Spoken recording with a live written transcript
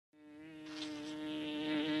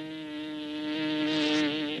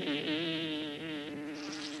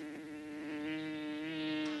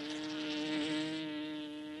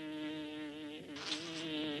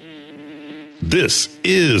This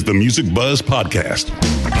is the Music Buzz Podcast.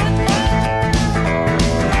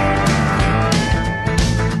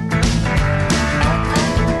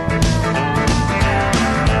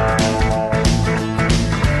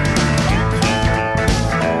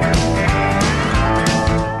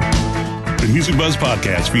 The Music Buzz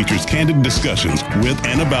Podcast features candid discussions with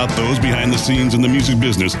and about those behind the scenes in the music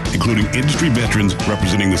business, including industry veterans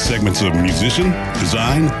representing the segments of musician,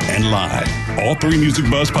 design, and live. All three Music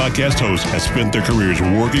Buzz Podcast hosts have spent their careers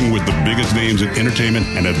working with the biggest names in entertainment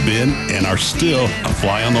and have been and are still a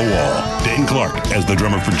fly on the wall. Dane Clark as the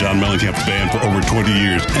drummer for John Mellencamp's band for over 20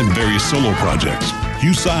 years and various solo projects.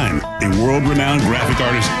 Hugh Syme, a world-renowned graphic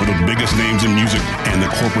artist for the biggest names in music and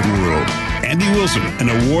the corporate world. Andy Wilson,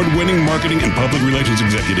 an award-winning marketing and public relations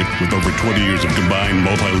executive with over 20 years of combined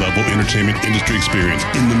multi-level entertainment industry experience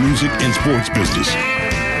in the music and sports business.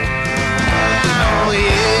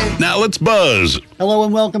 Now let's buzz. Hello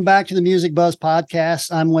and welcome back to the Music Buzz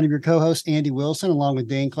Podcast. I'm one of your co-hosts, Andy Wilson, along with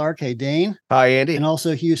Dane Clark. Hey, Dane. Hi, Andy. And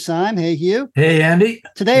also Hugh Syme. Hey, Hugh. Hey, Andy.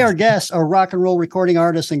 Today, our guests are rock and roll recording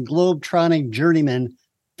artists and globe-trotting journeyman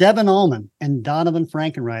Devon Allman and Donavon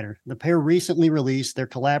Frankenreiter. The pair recently released their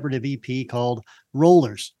collaborative EP called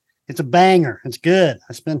Rollers. It's a banger. It's good.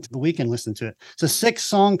 I spent the weekend listening to it. It's a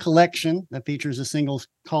 6-song collection that features the singles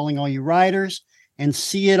Calling All You Riders and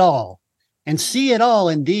See It All. And See It All,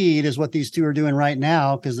 indeed, is what these two are doing right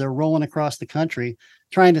now because they're rolling across the country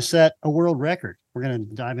trying to set a world record. We're going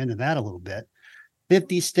to dive into that a little bit.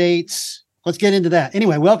 50 states. Let's get into that.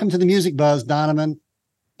 Anyway, welcome to the Music Buzz, Donavon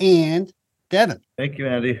and Devon. Thank you,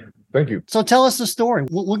 Andy. Thank you. So tell us the story.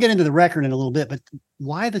 We'll get into the record in a little bit, but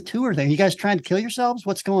why the tour thing? You guys trying to kill yourselves?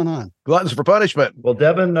 What's going on? Gluttons for punishment. Well,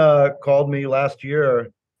 Devon called me last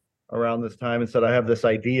year around this time and said, I have this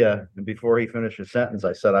idea. And before he finished his sentence,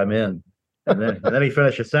 I said, I'm in. And then he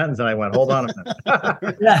finished his sentence and I went, hold on a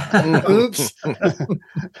minute. Oops.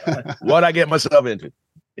 What'd I get myself into?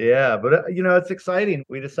 Yeah, but it's exciting.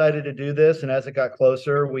 We decided to do this. And as it got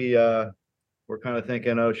closer, we're kind of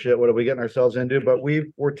thinking, oh shit, what are we getting ourselves into? But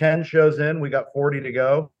we're 10 shows in, we got 40 to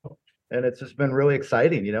go. And it's just been really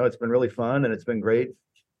exciting. It's been really fun and it's been great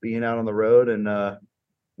being out on the road and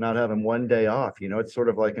not having one day off. It's sort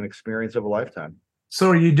of like an experience of a lifetime.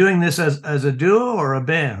 So are you doing this as a duo or a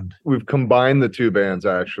band? We've combined the two bands,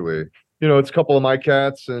 actually. It's a couple of my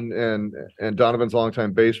cats and Donavon's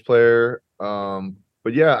longtime bass player.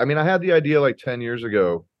 But yeah, I mean, I had the idea like 10 years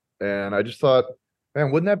ago, and I just thought,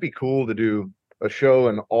 man, wouldn't that be cool to do a show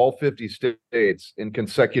in all 50 states in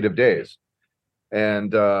consecutive days?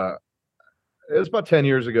 And it was about 10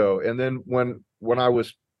 years ago. And then when I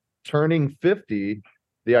was turning 50,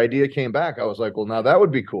 the idea came back. I was like, well, now that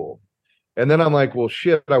would be cool. And then I'm like, well,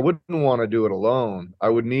 shit, I wouldn't want to do it alone. I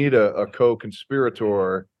would need a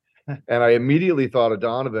co-conspirator. And I immediately thought of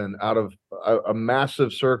Donavon out of a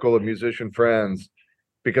massive circle of musician friends,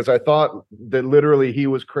 because I thought that literally he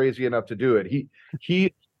was crazy enough to do it.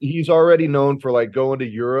 He's already known for like going to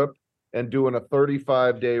Europe and doing a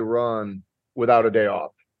 35-day run without a day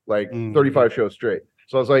off, like 35 shows straight.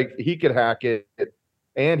 So I was like, he could hack it.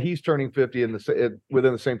 And he's turning 50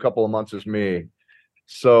 within the same couple of months as me.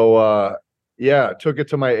 So yeah, took it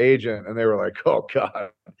to my agent and they were like, oh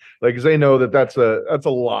God, like, cause they know that's a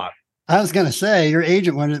lot. I was going to say your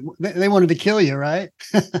agent wanted to kill you, right?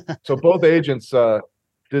 So both agents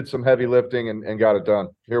did some heavy lifting and got it done.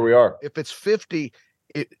 Here we are. If it's 50,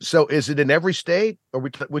 so is it in every state, or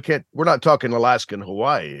we're not talking Alaska and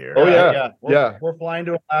Hawaii here? Oh yeah. We're flying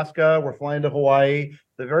to Alaska. We're flying to Hawaii.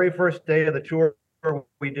 The very first day of the tour,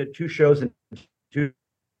 we did 2 shows in 2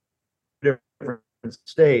 different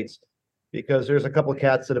states because there's a couple of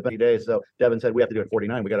cats that have been days. So Devon said we have to do it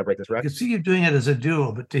 49. We got to break this I record. can see you doing it as a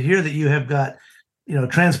duo, but to hear that you have got,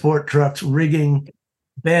 transport trucks, rigging,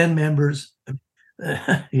 band members,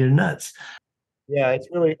 you're nuts. Yeah,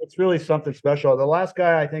 it's really something special. The last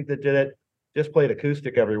guy I think that did it just played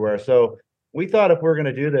acoustic everywhere. So we thought if we're going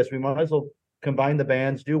to do this, we might as well combine the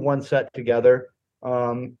bands, do one set together.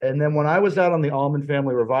 And then when I was out on the Allman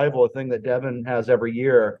Family Revival, a thing that Devon has every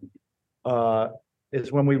year, is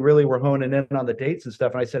when we really were honing in on the dates and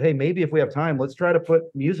stuff. And I said, hey, maybe if we have time, let's try to put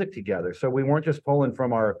music together. So we weren't just pulling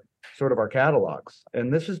from our catalogs.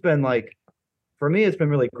 And this has been like, for me, it's been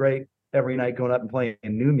really great every night going up and playing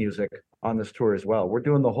new music on this tour as well. We're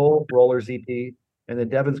doing the whole Rollers EP, and then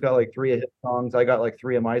Devon's got like 3 of his songs. I got like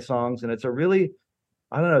 3 of my songs. And it's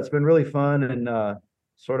it's been really fun and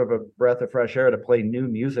sort of a breath of fresh air to play new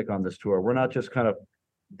music on this tour. We're not just kind of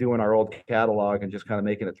doing our old catalog and just kind of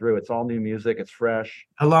making it through. It's all new music. It's fresh.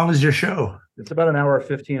 How long is your show? It's about an hour,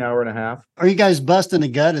 15 hour and a half. Are you guys busting a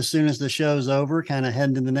gut as soon as the show's over, kind of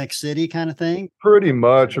heading to the next city kind of thing? Pretty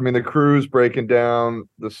much. I mean, the crew's breaking down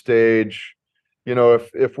the stage. You know,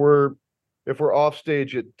 if we're off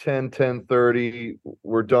stage at 10:30,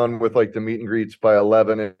 we're done with like the meet and greets by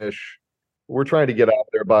 11-ish. We're trying to get out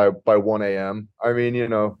there by 1 a.m. I mean, you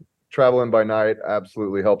know, traveling by night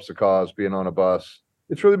absolutely helps the cause, being on a bus.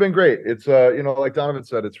 It's really been great. It's you know, like Donovan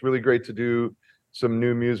said, it's really great to do some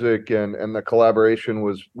new music, and the collaboration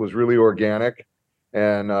was really organic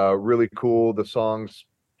and really cool. The songs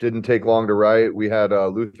didn't take long to write. We had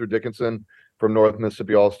Luther Dickinson from North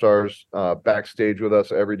Mississippi All Stars backstage with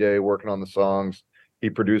us every day working on the songs. He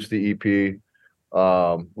produced the EP.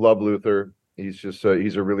 Love Luther. He's just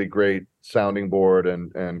he's a really great sounding board,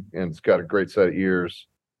 and it's got a great set of ears.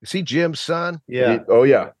 Is he Jim's son? Yeah.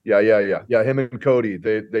 Yeah. Him and Cody,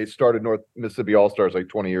 they started North Mississippi All Stars like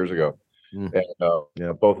 20 years ago. And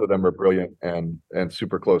yeah, both of them are brilliant and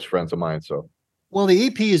super close friends of mine. So, well, the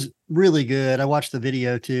EP is really good. I watched the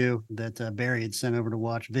video too that Barry had sent over to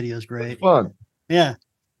watch. Video's great. It's fun. Yeah.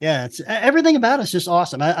 It's everything about it's just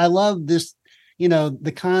awesome. I love this, you know,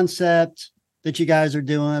 the concept that you guys are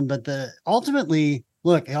doing, but ultimately,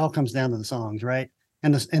 look, it all comes down to the songs, right?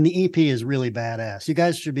 And the EP is really badass. You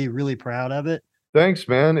guys should be really proud of it. Thanks,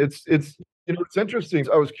 man. It's you know, it's interesting.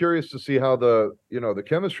 I was curious to see how the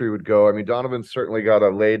chemistry would go. I mean, Donovan's certainly got a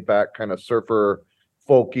laid back kind of surfer,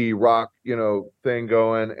 folky rock, you know, thing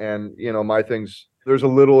going. And, you know, my things, there's a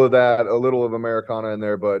little of that, a little of Americana in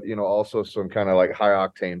there, but, you know, also some kind of like high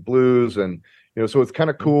octane blues. And, you know, so it's kind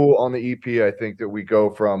of cool on the EP. I think that we go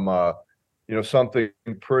from, you know, something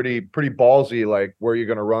pretty ballsy, like Where You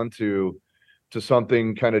Gonna Run to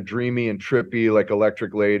something kind of dreamy and trippy, like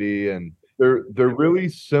Electric Lady. And they're really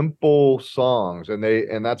simple songs,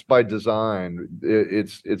 and that's by design.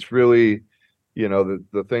 It's really, you know,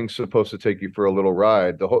 the thing's supposed to take you for a little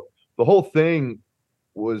ride. The whole thing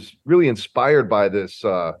was really inspired by this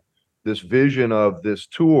vision of this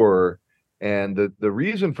tour, and the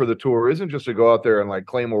reason for the tour isn't just to go out there and like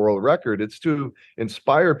claim a world record. It's to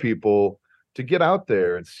inspire people to get out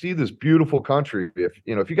there and see this beautiful country. If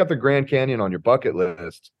you got the Grand Canyon on your bucket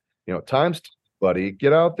list, you know, times, buddy,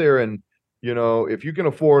 get out there. And you know, if you can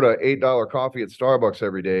afford a $8 coffee at Starbucks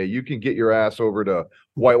every day, you can get your ass over to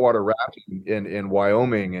whitewater rafting in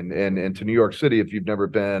Wyoming and to New York City if you've never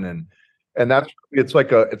been. And it's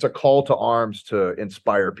a call to arms to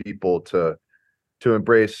inspire people to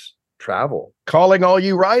embrace travel. Calling All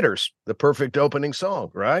You Riders, the perfect opening song,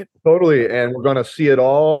 right? Totally. And we're going to see it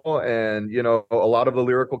all. And, you know, a lot of the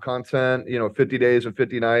lyrical content, you know, 50 Days and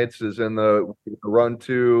 50 Nights is in the run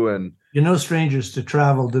too. And you're no strangers to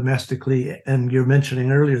travel domestically. And you're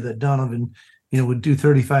mentioning earlier that Donovan, you know, would do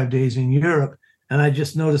 35 days in Europe. And I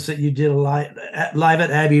just noticed that you did a live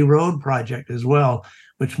at Abbey Road project as well,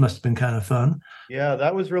 which must have been kind of fun. Yeah,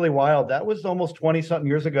 that was really wild. That was almost 20 something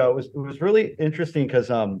years ago. It was really interesting because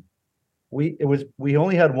we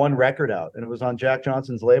only had one record out, and it was on Jack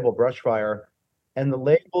Johnson's label Brushfire, and the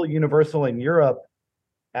label Universal in Europe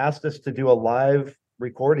asked us to do a live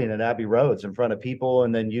recording at Abbey Roads in front of people,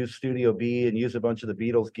 and then use Studio B and use a bunch of the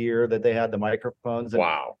Beatles gear that they had, the microphones. And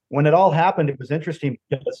wow. When it all happened, it was interesting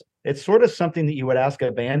because it's sort of something that you would ask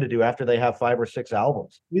a band to do after they have 5 or 6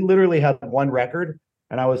 albums. We literally had one record,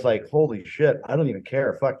 and I was like, holy shit, I don't even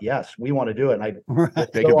care. Fuck yes, we want to do it. And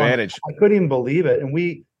Take advantage. I couldn't even believe it. And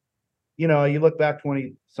you know, you look back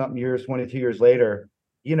 20 something years, 22 years later,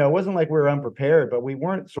 you know, it wasn't like we were unprepared, but we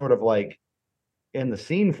weren't sort of like in the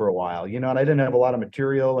scene for a while, you know, and I didn't have a lot of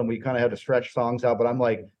material, and we kind of had to stretch songs out, but I'm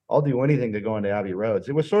like, I'll do anything to go into Abbey Roads.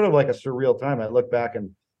 It was sort of like a surreal time. I look back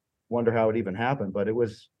and wonder how it even happened, but it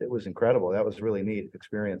was incredible. That was a really neat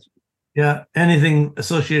experience. Yeah. Anything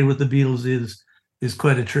associated with the Beatles is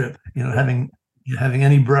quite a trip, you know, having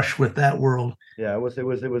any brush with that world. Yeah, it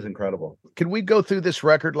was incredible. Can we go through this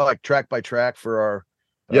record like track by track for our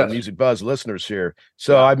Music Buzz listeners here?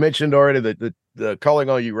 So I mentioned already that the Calling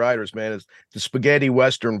All You Riders, man, is the spaghetti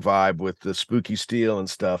Western vibe with the spooky steel and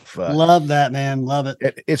stuff. Love that, man. Love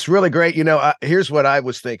it. It's really great. You know, here's what I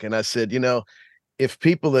was thinking. I said, you know, if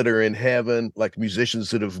people that are in heaven, like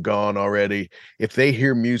musicians that have gone already, if they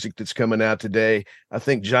hear music that's coming out today, I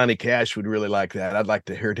think Johnny Cash would really like that. I'd like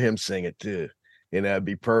to hear him sing it too. You know, it'd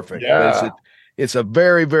be perfect. Yeah. It's a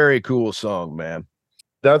very, very cool song, man.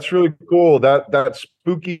 That's really cool. That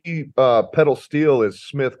spooky pedal steel is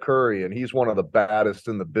Smith Curry, and he's one of the baddest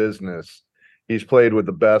in the business. He's played with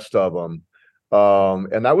the best of them.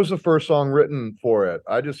 And that was the first song written for it.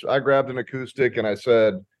 I grabbed an acoustic and I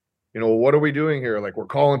said, what are we doing here? Like, we're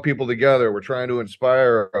calling people together. We're trying to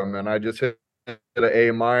inspire them. And I just hit an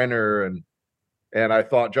A minor, and I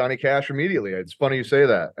thought Johnny Cash immediately. It's funny you say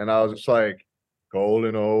that. And I was just like,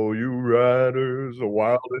 calling all you riders, a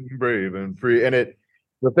wild and brave and free. And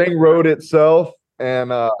the thing wrote itself.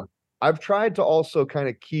 And I've tried to also kind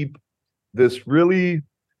of keep this really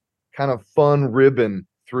kind of fun ribbon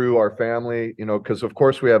through our family, because of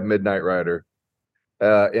course we have Midnight Rider.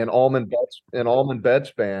 In Allman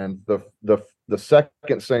Betts band, the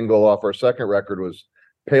second single off our second record was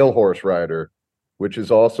Pale Horse Rider, which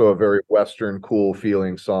is also a very Western cool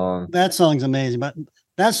feeling song. That song's amazing. But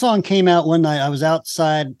that song came out one night. I was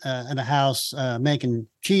outside in a house making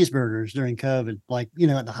cheeseburgers during COVID, like,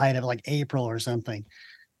 at the height of like April or something.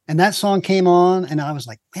 And that song came on, and I was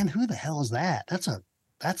like, man, who the hell is that? That's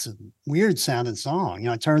a weird sounding song.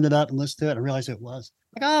 I turned it up and listened to it. I realized it was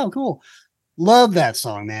like, oh, cool. Love that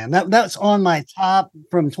song, man. That's on my top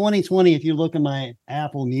from 2020. If you look at my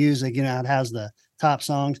Apple Music, it has the top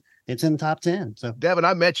songs. It's in the top 10. So, Devon,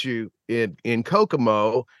 I met you in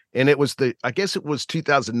Kokomo, and I guess it was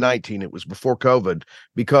 2019. It was before COVID,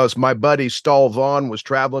 because my buddy Stahl Vaughn was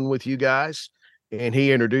traveling with you guys, and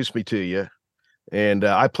he introduced me to you. And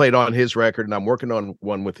I played on his record, and I'm working on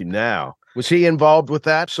one with him now. Was he involved with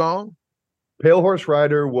that song? Pale Horse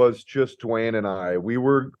Rider was just Dwayne and I.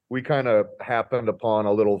 We kind of happened upon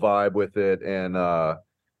a little vibe with it, and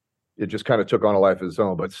it just kind of took on a life of its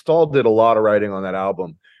own. But Stahl did a lot of writing on that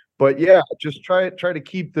album. But yeah, just try to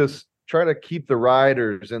keep the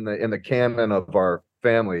riders in the canon of our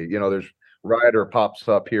family. There's Rider pops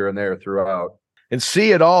up here and there throughout. And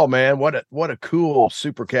See It All, man. What a cool,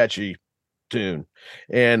 super catchy tune.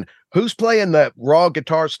 And who's playing that raw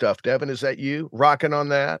guitar stuff? Devon, is that you rocking on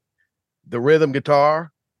that? The rhythm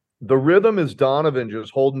guitar? The rhythm is Donavon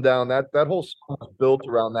just holding down. That whole song is built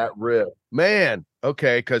around that riff. Man,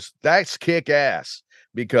 okay, because that's kick ass.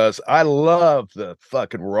 Because I love the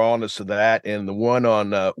fucking rawness of that, and the one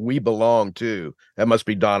on We Belong too. That must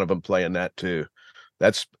be Donavon playing that too.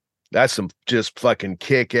 That's some just fucking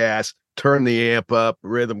kick ass, turn the amp up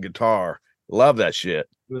rhythm guitar. Love that shit.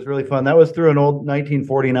 It was really fun. That was through an old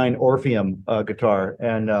 1949 Orpheum guitar,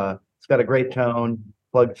 and it's got a great tone,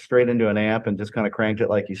 plugged straight into an amp, and just kind of cranked it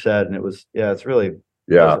like you said. And it's really,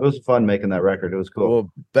 it was fun making that record. It was cool. Well,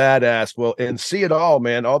 badass. Well, and See It All,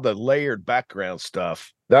 man, all the layered background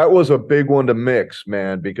stuff. That was a big one to mix,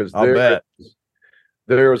 man, because there's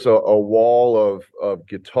a wall of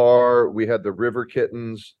guitar. We had the River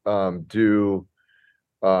Kittens do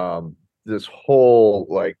this whole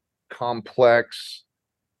like complex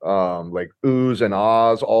like oohs and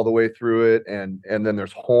ahs all the way through it, and then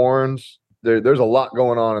there's horns. There's a lot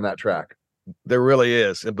going on in that track. There really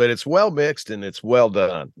is, but it's well mixed and it's well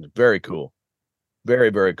done. Very cool. Very,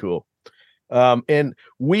 very cool. And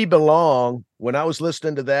We Belong, when I was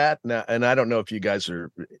listening to that, now, and I don't know if you guys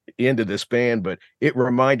are into this band, but it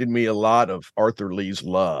reminded me a lot of Arthur Lee's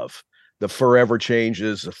Love, the Forever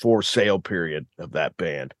Changes, the For Sale period of that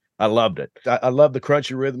band. I loved it. I love the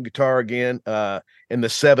crunchy rhythm guitar again, and the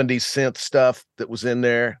 70s synth stuff that was in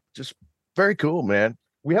there. Just very cool, man.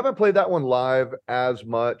 We haven't played that one live as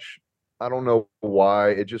much. I don't know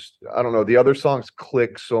why. I don't know. The other songs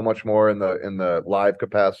click so much more in the live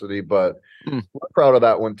capacity, but we're proud of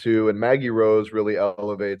that one too. And Maggie Rose really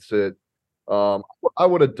elevates it. I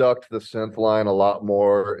would have ducked the synth line a lot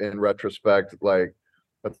more in retrospect. Like,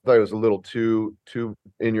 I thought it was a little too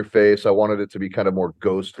in your face. I wanted it to be kind of more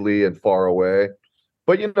ghostly and far away.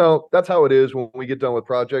 But that's how it is when we get done with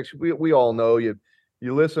projects. We all know you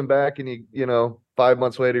listen back and you 5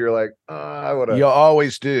 months later, you're like, I would have. You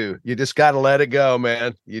always do. You just got to let it go,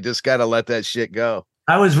 man. You just got to let that shit go.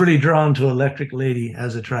 I was really drawn to Electric Lady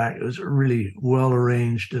as a track. It was really well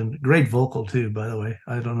arranged and great vocal too, by the way.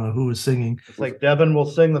 I don't know who was singing. It's like Devon will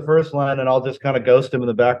sing the first line and I'll just kind of ghost him in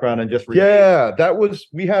the background and just Yeah,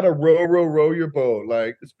 we had a row your boat.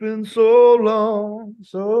 Like, it's been so long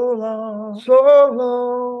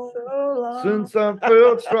since I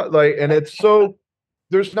felt strong. Like, and it's so,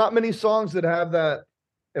 there's not many songs that have that,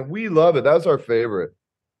 and we love it. That's our favorite.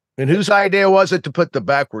 And whose idea was it to put the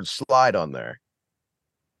backwards slide on there?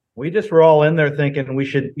 We just were all in there thinking we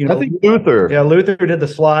should, I think Luther. Yeah, Luther did the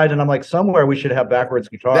slide, and I'm like, somewhere we should have backwards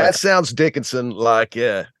guitar. That sounds Dickinson like,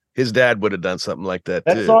 yeah, his dad would have done something like that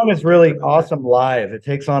too. That song is really awesome live. It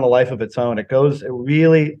takes on a life of its own. It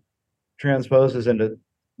really transposes into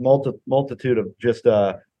multitude of just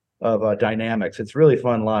dynamics. It's really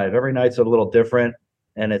fun live. Every night's a little different,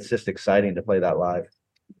 and it's just exciting to play that live.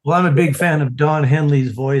 Well, I'm a big fan of Don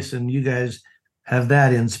Henley's voice, and you guys have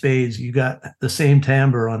that in spades. You got the same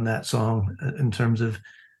timbre on that song in terms of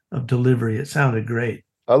delivery. It sounded great.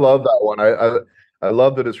 I love that one. I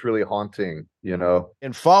love that it's really haunting, you know.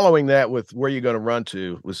 And following that with Where You Gonna Run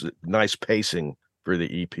To was a nice pacing for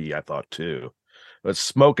the EP, I thought too. But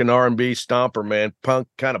smoking R&B stomper, man, punk,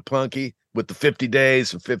 kind of punky with the 50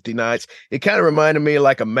 Days and 50 Nights. It kind of reminded me of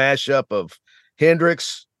like a mashup of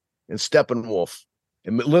Hendrix and Steppenwolf.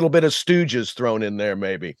 And a little bit of Stooges thrown in there,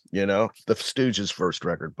 maybe, you know, the Stooges' first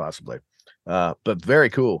record, possibly. But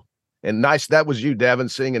very cool. And nice. That was you, Devon,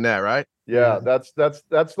 singing that, right? Yeah, that's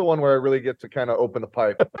the one where I really get to kind of open the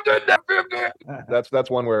pipe. That's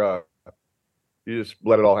one where you just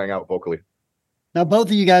let it all hang out vocally. Now, both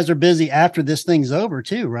of you guys are busy after this thing's over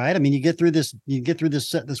too, right? I mean, you get through this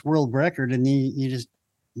world record, and you just,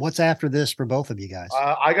 what's after this for both of you guys?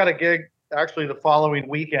 I got a gig actually the following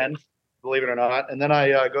weekend, believe it or not, and then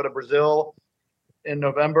I go to Brazil in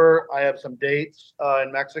November. I have some dates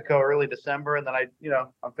in Mexico early December, and then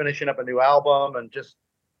I'm finishing up a new album and just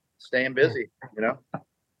staying busy.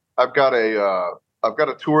 I've got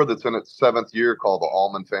a tour that's in its 7th year called the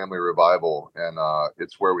Allman Family Revival, and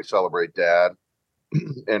it's where we celebrate Dad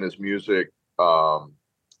and his music, and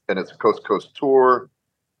it's a coast-to-coast tour.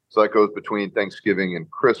 So that goes between Thanksgiving and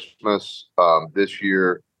Christmas. This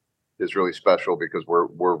year is really special because we're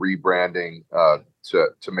rebranding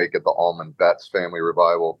to make it the Allman Betts Family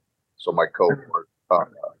Revival. So my cohort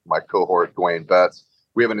Dwayne Betts.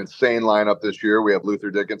 We have an insane lineup this year. We have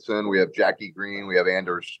Luther Dickinson, we have Jackie Green, we have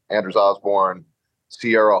Anders Osborne,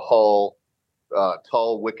 Sierra Hull,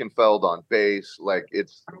 Tull Wickenfeld on bass. Like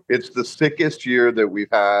it's the sickest year that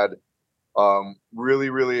we've had. Really,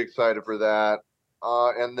 really excited for that.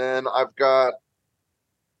 And then I've got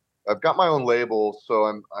my own label, so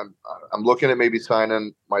I'm looking at maybe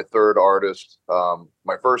signing my third artist.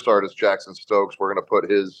 My first artist, Jackson Stokes. We're gonna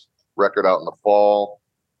put his record out in the fall.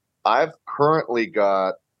 I've currently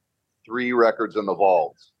got 3 records in the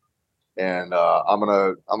vault, and I'm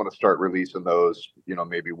gonna start releasing those,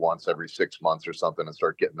 maybe once every 6 months or something, and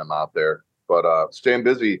start getting them out there. But staying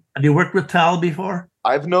busy. Have you worked with Tal before?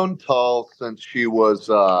 I've known Tull since she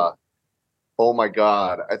was oh my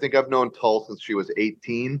God, I think I've known Tull since she was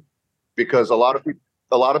 18, because a lot of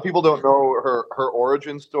people don't know her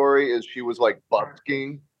origin story is she was like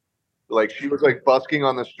busking. Like she was like busking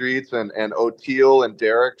on the streets, and O'Teal and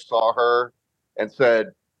Derek saw her and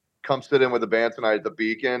said, "Come sit in with the band tonight at the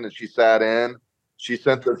Beacon." And she sat in. She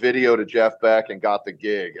sent the video to Jeff Beck and got the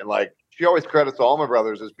gig. And like she always credits Allman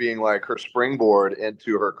Brothers as being like her springboard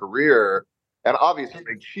into her career. And obviously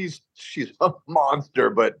like, she's a monster.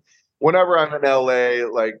 But whenever I'm in LA,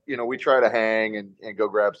 like we try to hang and go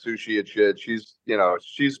grab sushi and shit.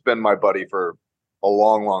 She's been my buddy for a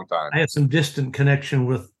long, long time. I have some distant connection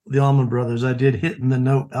with the Allman Brothers. I did Hit in the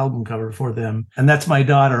Note album cover for them. And that's my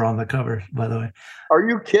daughter on the cover, by the way. Are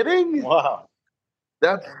you kidding? Wow.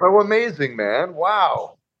 That's so amazing, man.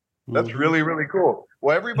 Wow. That's really, really cool.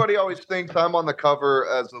 Well, everybody always thinks I'm on the cover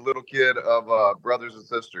as a little kid of Brothers and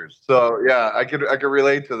Sisters. So yeah, I could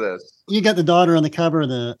relate to this. You got the daughter on the cover of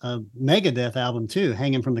the Megadeth album too,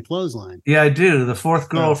 Hanging from the Clothesline. Yeah, I do. The fourth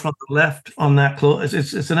girl from the left on that clothes.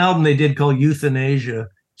 It's an album they did called Euthanasia,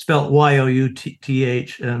 spelled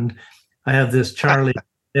Youth, and I have this char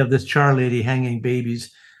lady hanging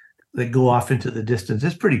babies that go off into the distance.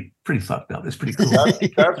 It's pretty fucked up. It's pretty cool.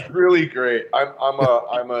 That's really great. I'm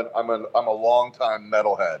a longtime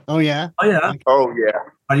metalhead. Oh yeah. Oh yeah. Oh yeah.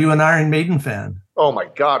 Are you an Iron Maiden fan? Oh my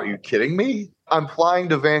God, are you kidding me? I'm flying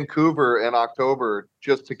to Vancouver in October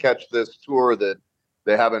just to catch this tour that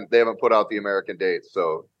they haven't put out the American dates.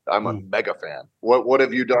 So I'm a mega fan. What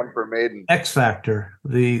have you done for Maiden? X Factor,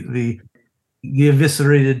 the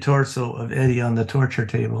eviscerated torso of Eddie on the torture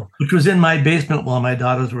table, which was in my basement while my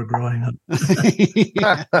daughters were growing up.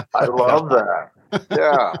 I love that.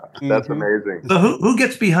 Yeah, that's amazing. So who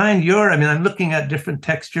gets behind your? I mean, I'm looking at different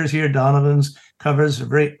textures here. Donovan's covers are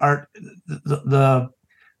very art. The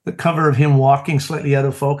cover of him walking slightly out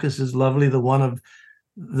of focus is lovely. The one of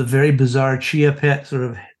the very bizarre Chia Pet sort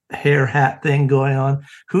of hair hat thing going on.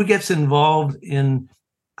 Who gets involved in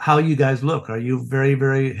how you guys look? Are you very,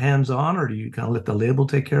 very hands-on, or do you kind of let the label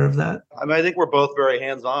take care of that? I mean, I think we're both very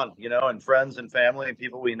hands-on, and friends and family and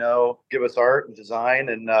people we know give us art and design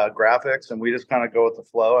and graphics, and we just kind of go with the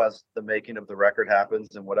flow as the making of the record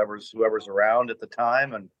happens and whoever's around at the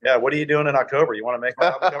time. And yeah, what are you doing in October? You want to make my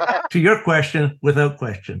album cover? To your question, without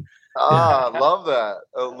question. Love that.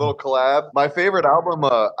 A little collab. My favorite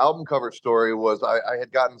album cover story was I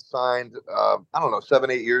had gotten signed,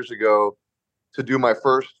 7-8 years ago to do my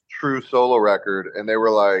first true solo record. And they were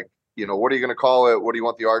like, what are you going to call it? What do you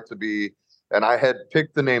want the art to be? And I had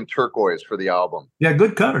picked the name Turquoise for the album. Yeah,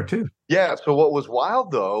 good cover too. Yeah. So what was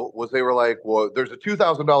wild though was they were like, well, there's a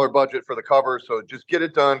 $2,000 budget for the cover, so just get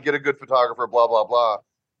it done, get a good photographer, blah blah blah.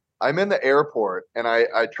 I'm in the airport and I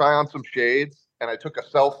try on some shades and I took a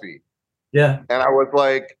selfie. Yeah. And I was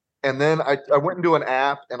like, and then I went into an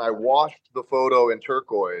app and I washed the photo in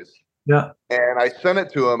turquoise. Yeah. And I sent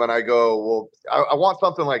it to him and I go, well, I want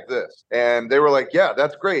something like this. And they were like, yeah,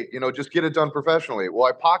 that's great. Just get it done professionally. Well,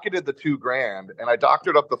 I pocketed the $2,000 and I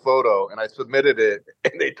doctored up the photo and I submitted it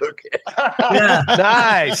and they took it. Yeah.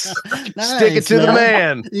 Nice. Stick it to man. the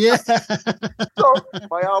man. Yeah. So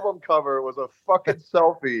my album cover was a fucking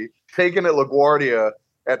selfie taken at LaGuardia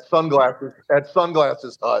at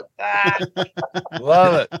Sunglasses Hut.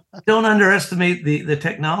 Love it. Don't underestimate the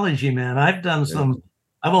technology, man. I've done some,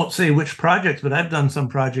 I won't say which projects, but I've done some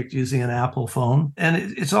projects using an Apple phone, and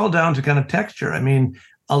it's all down to kind of texture. I mean,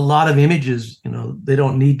 a lot of images, they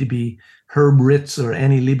don't need to be Herb Ritz or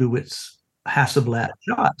Annie Leibovitz Hasselblad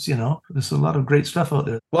shots. There's a lot of great stuff out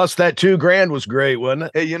there. Plus, that $2,000 was great, wasn't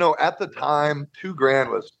it? Hey, at the time,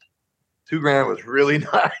 $2,000 was really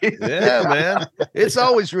nice. Yeah, man. It's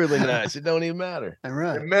always really nice. It don't even matter. All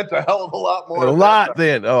right. It meant a hell of a lot more. A lot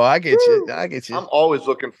then. Oh, I get you. I'm always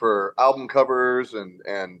looking for album covers and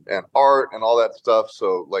art and all that stuff.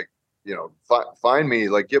 So find me,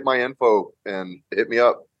 get my info and hit me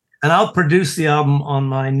up. And I'll produce the album on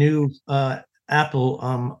my new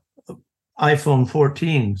Apple iPhone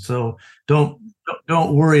 14. So don't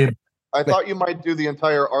worry. I thought you might do the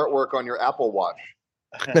entire artwork on your Apple Watch.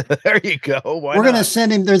 There you go. Why We're not? going to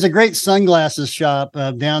send him. There's a great sunglasses shop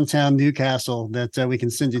downtown Newcastle that we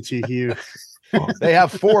can send it to you. They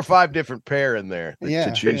have 4 or 5 different pair in there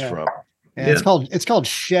to choose from. Yeah, it's called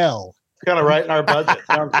Shell. It's kind of right in our budget.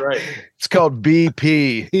 Sounds great. It's called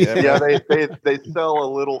BP. Yeah, they sell a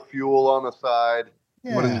little fuel on the side,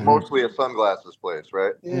 but it's mostly a sunglasses place,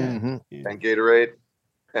 right? Yeah. Mm-hmm. And Gatorade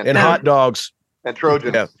And hot dogs. and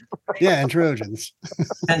Trojans. Yeah. Yeah, and Trojans.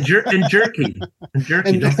 and jerky.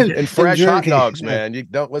 And fresh hot jerky. dogs, man.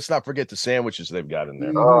 Let's not forget the sandwiches they've got in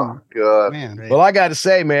there. Oh, good. Man, Well, I got to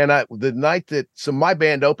say, man, the night my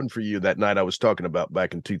band opened for you that night I was talking about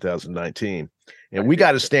back in 2019, and we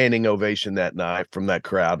got a standing ovation that night from that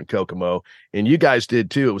crowd in Kokomo, and you guys did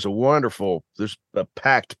too. It was there's a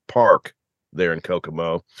packed park there in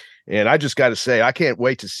Kokomo, and I just got to say, I can't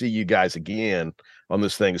wait to see you guys again on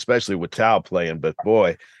this thing, especially with Tao playing. But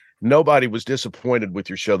boy, nobody was disappointed with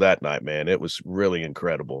your show that night, man. It was really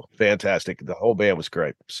incredible. Fantastic. The whole band was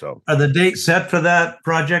great. So Are the dates set for that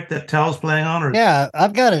project that Tao's playing on? Or yeah,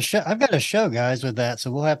 I've got a show, guys, with that,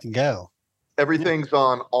 so we'll have to go. Everything's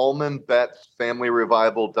on Allman Betts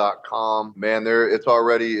FamilyRevival.com. Man, it's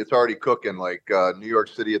already cooking. New York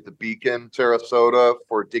City at the Beacon, Sarasota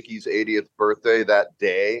for Dickie's 80th birthday that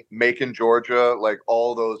day. Macon, Georgia,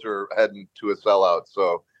 all those are heading to a sellout.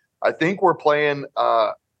 So I think we're playing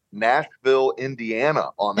Nashville, Indiana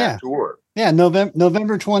on that tour. Yeah,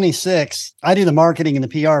 November 26th. I do the marketing and the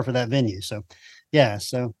PR for that venue. So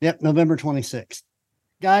November 26th.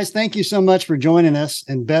 Guys, thank you so much for joining us,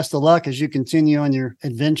 and best of luck as you continue on your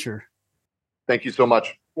adventure. Thank you so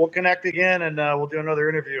much. We'll connect again, and we'll do another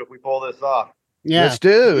interview if we pull this off. Yeah, let's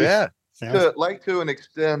do. Yeah. To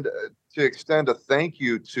extend a thank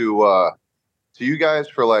you to you guys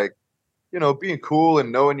for being cool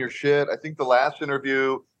and knowing your shit. I think the last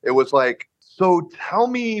interview, it was so tell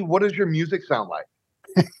me, what does your music sound like?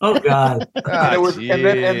 Oh God! And it was, and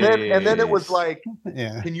then it was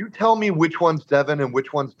can you tell me which one's Devon and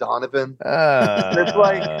which one's Donavon? And it's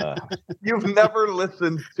you've never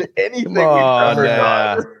listened to anything we've ever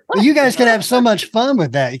done. You guys could have so much fun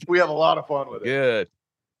with that. We have a lot of fun with it.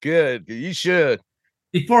 Good. You should.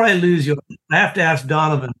 Before I lose you, I have to ask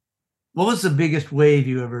Donavon, what was the biggest wave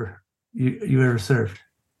you ever surfed?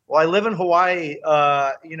 Well, I live in Hawaii.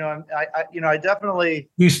 I definitely.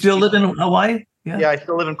 You still live in Hawaii? Yeah, I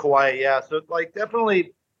still live in Kauai. Yeah. So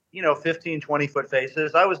definitely, 15, 20 foot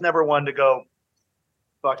faces. I was never one to go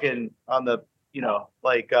fucking on the,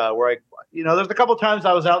 where there's a couple times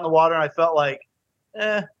I was out in the water and I felt I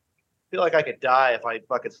feel like I could die if I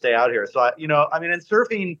fucking stay out here. So in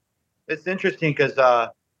surfing, it's interesting because,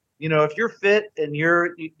 if you're fit and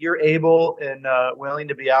you're able and willing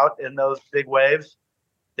to be out in those big waves,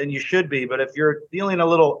 then you should be. But if you're feeling a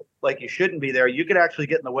little like you shouldn't be there, you could actually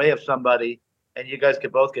get in the way of somebody and you guys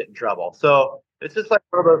could both get in trouble. So it's just like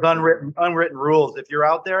one of those unwritten rules. If you're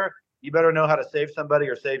out there, you better know how to save somebody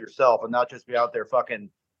or save yourself and not just be out there fucking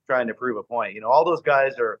trying to prove a point. All those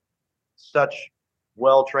guys are such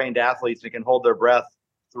well-trained athletes and can hold their breath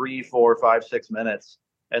 3, 4, 5, 6 minutes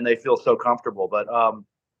and they feel so comfortable. But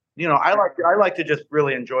I like to just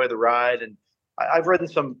really enjoy the ride, and I've ridden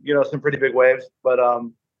some pretty big waves, but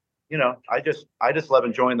I just love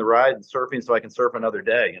enjoying the ride and surfing so I can surf another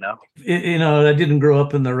day. I didn't grow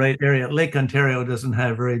up in the right area. Lake Ontario doesn't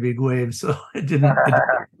have very big waves, so it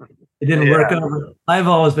didn't work out. I've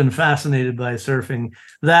always been fascinated by surfing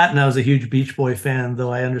that, and I was a huge Beach Boy fan,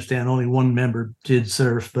 though I understand only one member did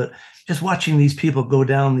surf. But just watching these people go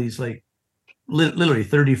down these like literally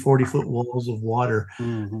 30, 40-foot walls of water.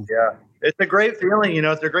 Mhm. Yeah, it's a great feeling.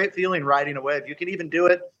 It's a great feeling riding a wave. You can even do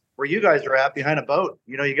it where you guys are at behind a boat.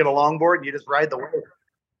 You get a longboard and you just ride the wave.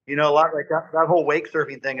 A lot like that whole wake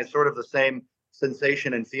surfing thing is sort of the same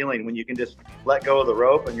sensation and feeling when you can just let go of the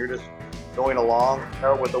rope and you're just going along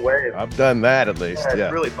with the wave. I've done that at least.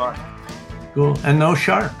 It's really fun. Cool. And no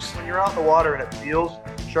sharks. When you're out in the water and it feels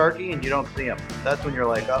sharky and you don't see them, that's when you're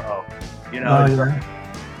like, uh-oh.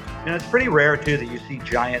 It's pretty rare too that you see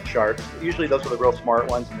giant sharks. Usually those are the real smart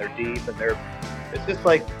ones, and they're deep, and it's just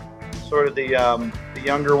like sort of the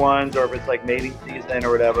younger ones, or if it's like mating season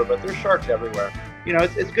or whatever. But there's sharks everywhere.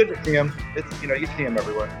 It's good to see them. It's you see them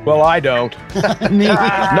everywhere. Well, I don't.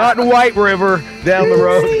 Not in White River down the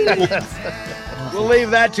road. We'll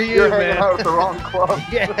leave that to you, You're man. hanging out with the wrong club.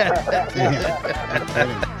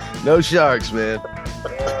 No sharks, man.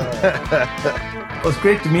 Well, it's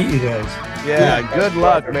great to meet you guys. Yeah, good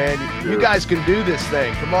luck, man. You guys can do this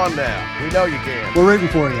thing. Come on now. We know you can. We're rooting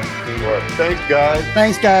for you. Thanks, guys.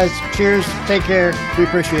 Thanks, guys. Cheers. Take care. We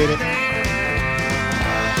appreciate it.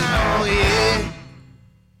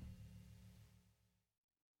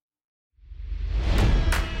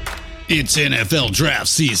 It's NFL draft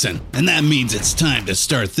season, and that means it's time to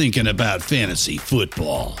start thinking about fantasy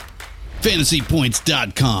football.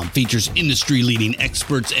 FantasyPoints.com features industry-leading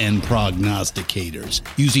experts and prognosticators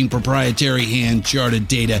using proprietary hand-charted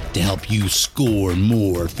data to help you score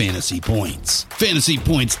more fantasy points.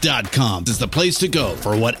 FantasyPoints.com is the place to go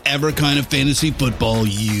for whatever kind of fantasy football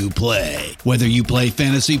you play. Whether you play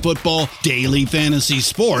fantasy football, daily fantasy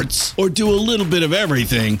sports, or do a little bit of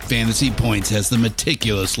everything, Fantasy Points has the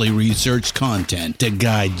meticulously researched content to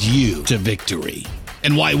guide you to victory.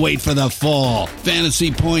 And why wait for the fall? Fantasy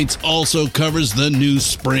Points also covers the new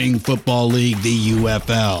spring football league, the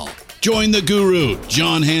UFL. Join the guru,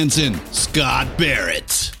 John Hansen, Scott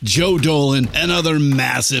Barrett, Joe Dolan, and other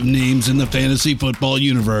massive names in the fantasy football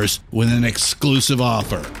universe with an exclusive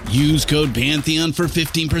offer. Use code Pantheon for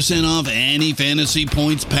 15% off any Fantasy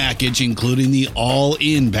Points package, including the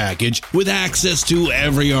all-in package, with access to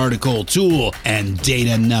every article, tool, and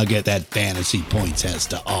data nugget that Fantasy Points has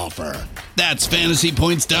to offer. That's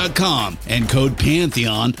FantasyPoints.com and code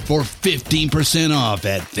Pantheon for 15% off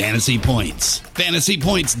at Fantasy Points.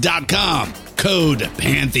 FantasyPoints.com, code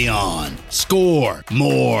Pantheon. Score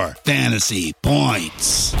more fantasy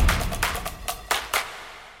points.